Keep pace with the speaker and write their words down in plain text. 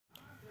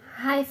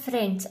Hi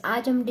friends,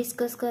 आज हम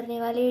discuss करने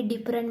वाले हैं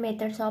different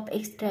methods of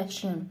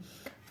extraction.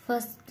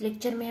 First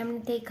lecture में हमने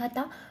देखा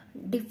था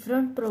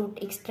डिफरेंट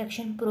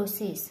एक्सट्रैक्शन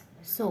प्रोसेस।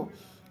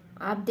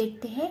 आप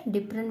देखते हैं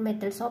डिफरेंट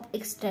मेथड्स ऑफ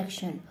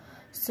एक्सट्रैक्शन।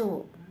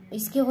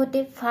 इसके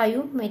होते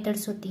 5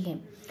 मेथड्स होती है: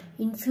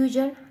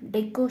 infusion,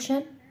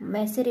 decoction,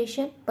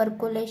 maceration,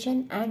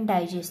 percolation and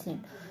digestion.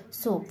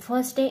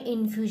 First है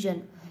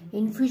इन्फ्यूजन।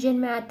 इन्फ्यूजन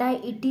में आता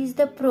है it is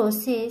the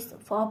process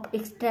of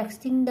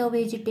extracting the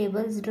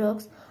vegetables,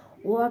 drugs,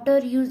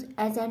 water use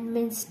as an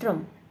menstruum.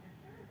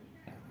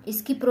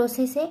 इसकी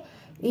प्रोसेस है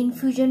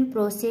infusion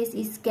process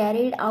is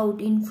carried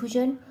out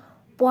infusion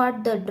pot.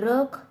 The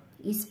drug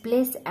is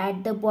placed at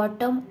the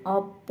bottom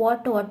of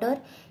pot, water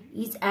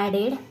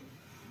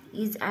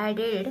is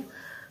added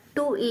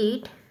to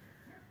it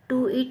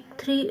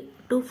 3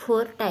 to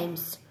 4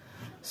 times.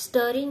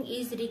 Stirring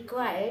is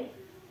required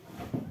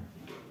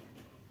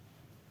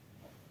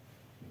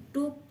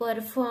to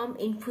perform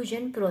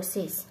infusion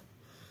process.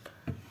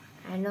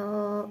 And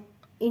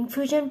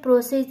infusion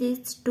process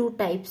is 2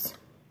 types: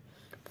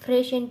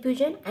 fresh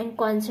infusion and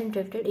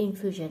concentrated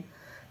infusion.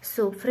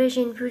 Fresh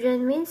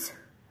infusion means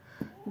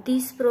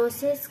this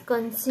process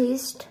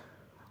consists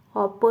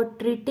of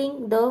treating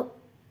the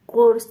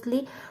coarsely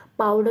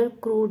powdered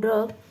crude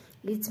drug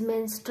is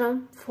menstruum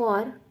for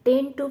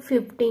 10 to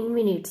 15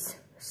 minutes.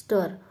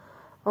 Stir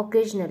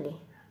occasionally.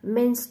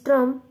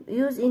 Menstruum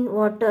used in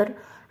water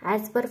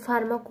as per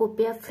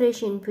pharmacopoeia.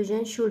 Fresh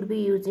infusion should be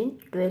used in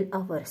 12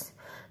 hours.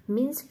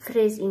 Means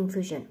fresh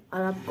infusion.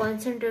 और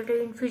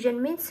concentrated infusion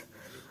means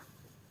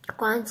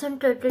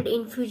concentrated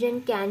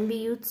infusion can be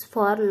used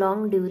for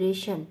long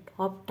duration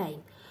of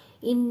time.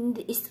 In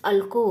this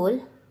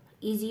alcohol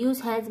is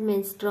used as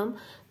menstruum.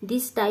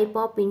 This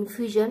type of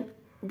infusion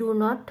do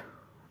not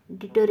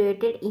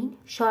deteriorate in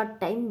short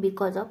time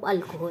because of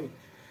alcohol.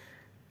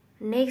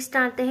 Next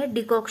आते हैं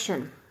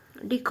decoction.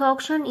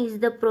 Decoction is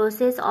the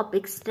process of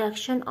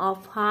extraction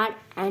of hard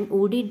and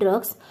woody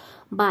drugs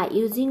by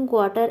using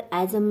water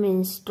as a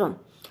menstruum.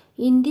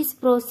 In this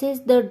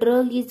process, the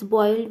drug is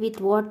boiled with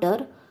water.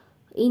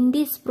 In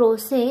this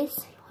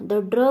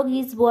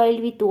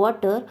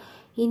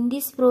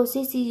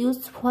process is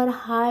used for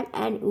hard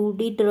and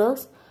woody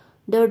drugs.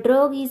 The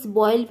drug is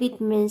boiled with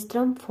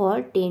menstruum for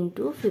 10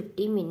 to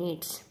 50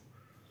 minutes.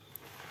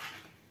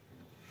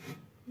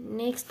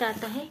 Next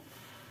आता है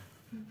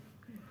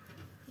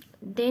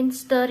then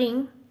stirring.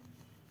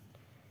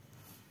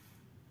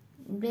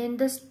 When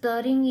the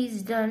stirring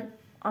is done,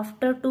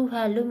 after 2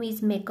 volume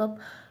is make up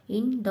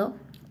in the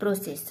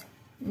process.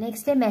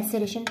 Next है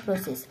maceration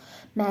process.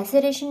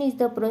 Maceration is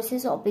the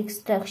process of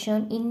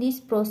extraction. In this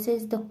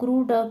process, the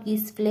crude drug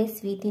is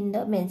placed within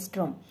the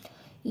menstruum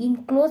in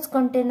closed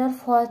container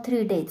for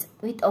 3 days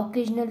with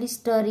occasionally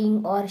stirring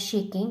or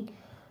shaking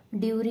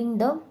during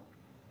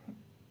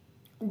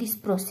this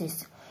process.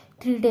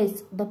 3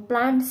 days, the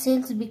plant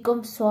cells become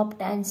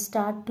soft and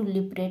start to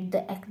liberate the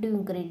active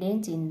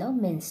ingredients in the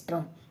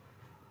menstruum.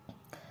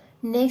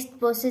 Next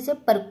process है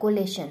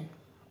percolation.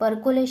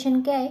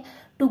 Percolation क्या है?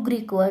 2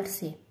 Greek word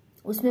से,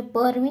 उसमें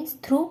पर means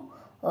through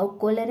और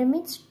कोलेरे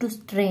means to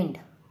स्ट्रेंड.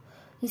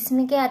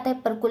 इसमें क्या आता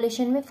है?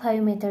 परकोलेशन में 5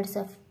 मेथड्स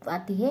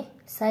आती है: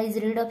 size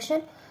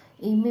reduction,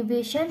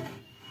 इम्यूबेशन,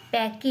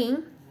 packing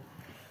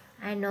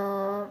and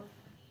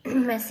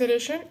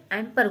maceration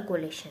and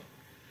percolation.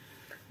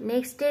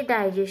 Next है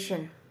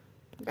digestion.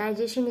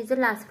 Digestion is the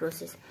last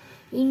process.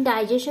 In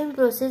digestion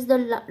process, the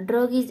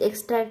drug is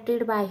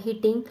extracted by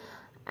heating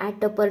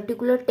at a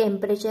particular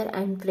temperature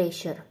and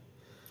pressure.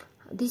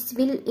 This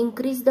will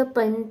increase the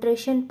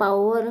penetration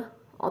power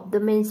of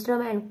the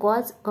menstruum and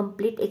cause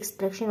complete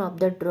extraction of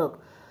the drug.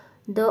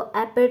 The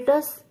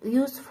apparatus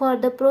used for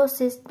the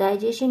process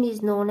digestion is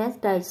known as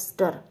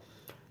digester.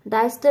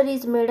 Digester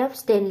is made of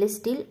stainless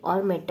steel or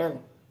metal.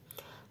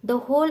 The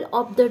whole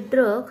of the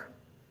drug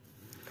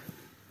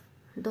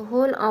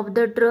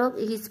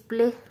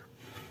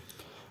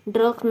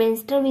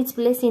menstruum is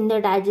placed in the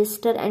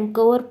digester and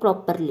covered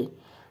properly,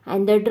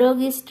 and the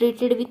drug is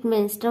treated with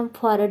menstruum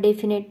for a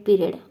definite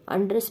period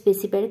under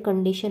specified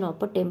condition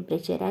of a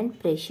temperature and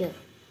pressure.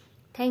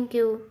 Thank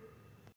you.